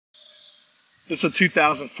This is a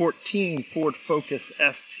 2014 Ford Focus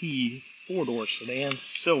ST four-door sedan,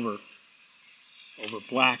 silver, over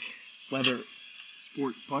black leather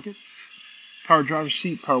sport buckets. Power driver's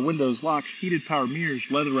seat, power windows, locks, heated power mirrors,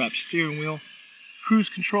 leather-wrapped steering wheel, cruise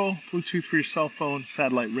control, Bluetooth for your cell phone,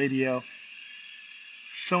 satellite radio,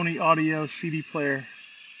 Sony audio, CD player,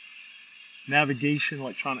 navigation,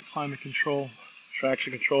 electronic climate control,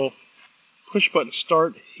 traction control, push-button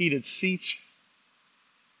start, heated seats,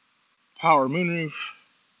 power moonroof.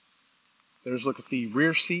 There's a look at the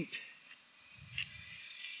rear seat,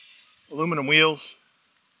 aluminum wheels,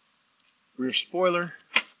 rear spoiler.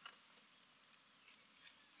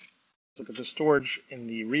 Look at the storage in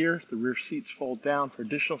the rear. The rear seats fold down for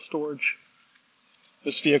additional storage.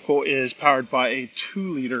 This vehicle is powered by a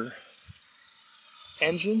 2-liter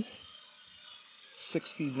engine,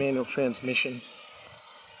 6-speed manual transmission.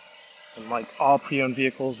 And like all pre-owned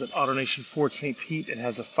vehicles at Autonation Ford St. Pete, it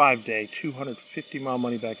has a 5-day, 250-mile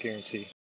money-back guarantee.